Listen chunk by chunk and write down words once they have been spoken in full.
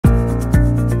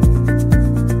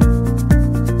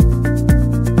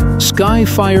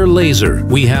Skyfire Laser.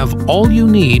 We have all you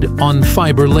need on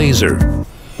fiber laser.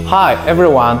 Hi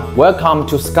everyone, welcome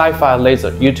to Skyfire Laser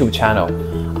YouTube channel.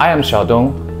 I am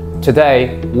Xiaodong.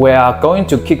 Today we are going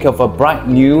to kick off a brand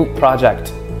new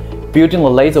project, building a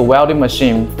laser welding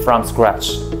machine from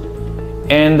scratch.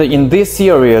 And in this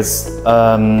series,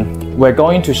 we're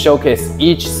going to showcase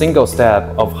each single step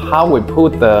of how we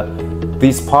put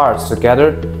these parts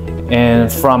together.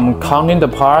 And from counting the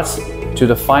parts to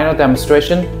the final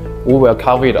demonstration, we will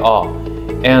cover it all.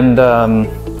 And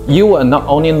you will not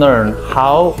only learn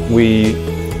how we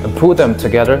put them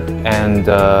together and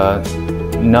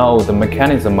know the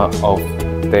mechanism of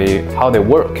how they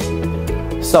work.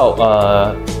 So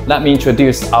let me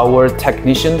introduce our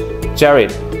technician,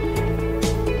 Jared.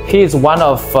 He is one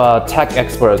of tech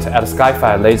experts at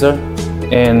Skyfire Laser,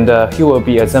 and he will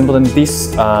be assembling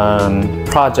this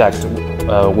project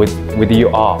with you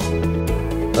all.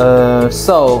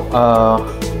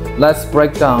 Let's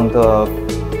break down the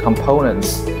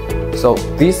components. So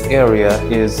this area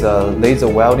is a laser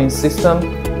welding system,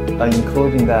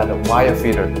 including that wire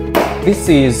feeder. This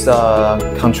is a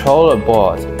controller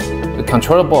board. The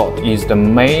controller board is the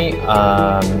main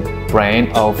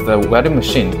brain of the welding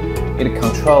machine. It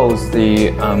controls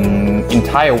the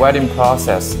entire welding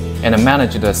process and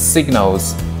manages the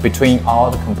signals between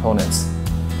all the components.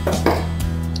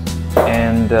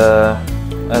 And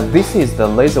this is the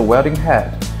laser welding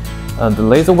head. The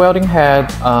laser welding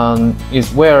head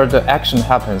is where the action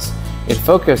happens. It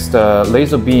focuses the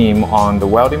laser beam on the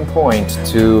welding point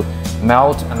to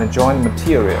melt and join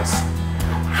materials.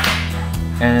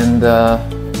 And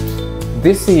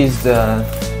this is the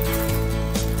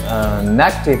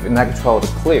negative electrode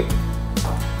clip.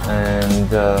 And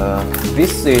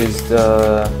this is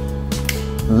the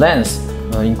lens,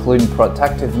 including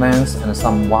protective lens and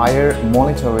some wire,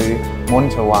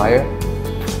 monitor wire.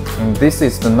 And this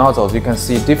is the nozzles. You can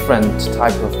see different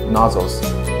type of nozzles.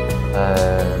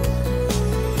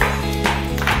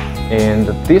 And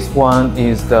this one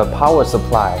is the power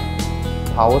supply.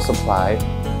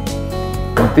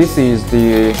 And this is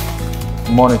the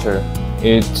monitor.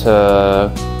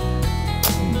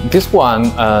 This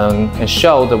one can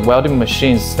show the welding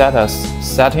machine status,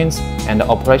 settings, and the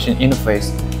operation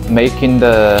interface, making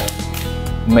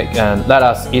let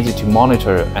us easy to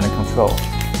monitor and control.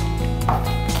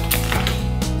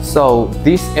 So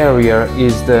this area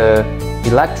is the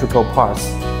electrical parts,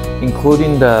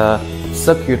 including the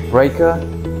circuit breaker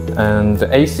and the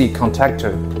AC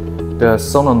contactor, the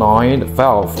solenoid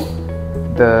valve,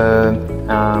 the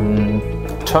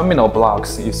terminal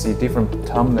blocks. You see different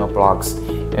terminal blocks,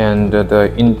 and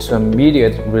the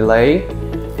intermediate relay,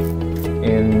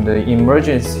 and the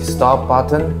emergency stop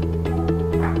button,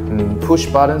 and push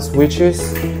button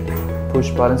switches,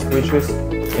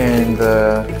 and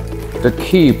the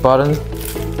key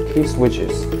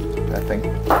switches, I think.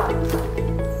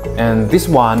 And this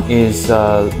one is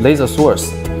laser source.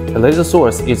 The laser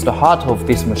source is the heart of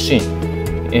this machine,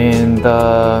 and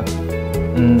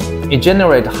it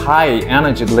generates high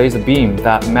energy laser beam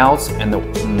that melts and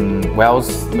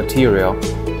welds material.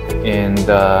 And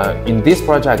in this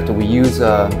project we use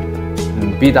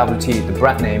BWT. The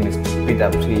brand name is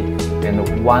BWT,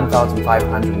 and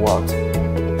 1500 watts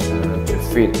to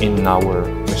fit in our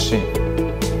machine.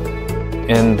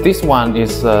 And this one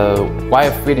is a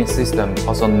wire feeding system,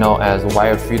 also known as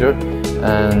wire feeder.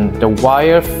 And the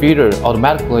wire feeder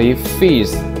automatically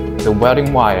feeds the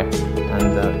welding wire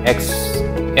and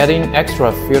adding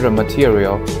extra feeder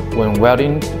material when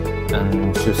welding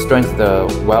and to strengthen the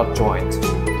weld joint.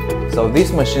 So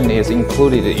this machine is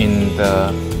included in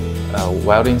the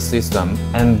welding system.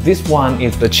 And this one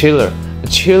is the chiller. The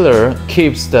chiller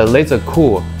keeps the laser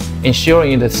cool,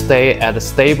 ensuring it stays at a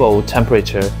stable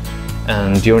temperature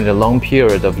and during the long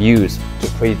period of use to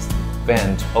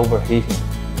prevent overheating.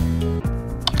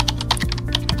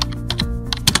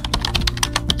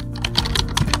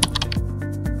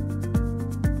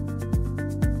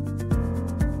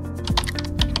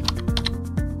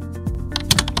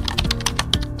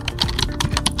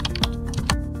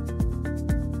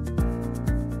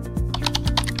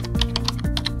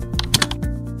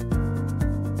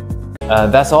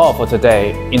 That's all for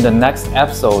today. In the next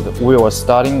episode, we will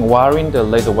starting wiring the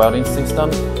laser welding system.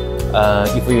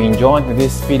 If you enjoyed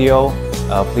this video,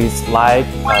 please like,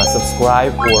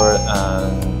 subscribe, or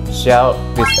share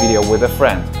this video with a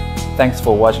friend. Thanks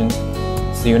for watching.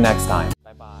 See you next time.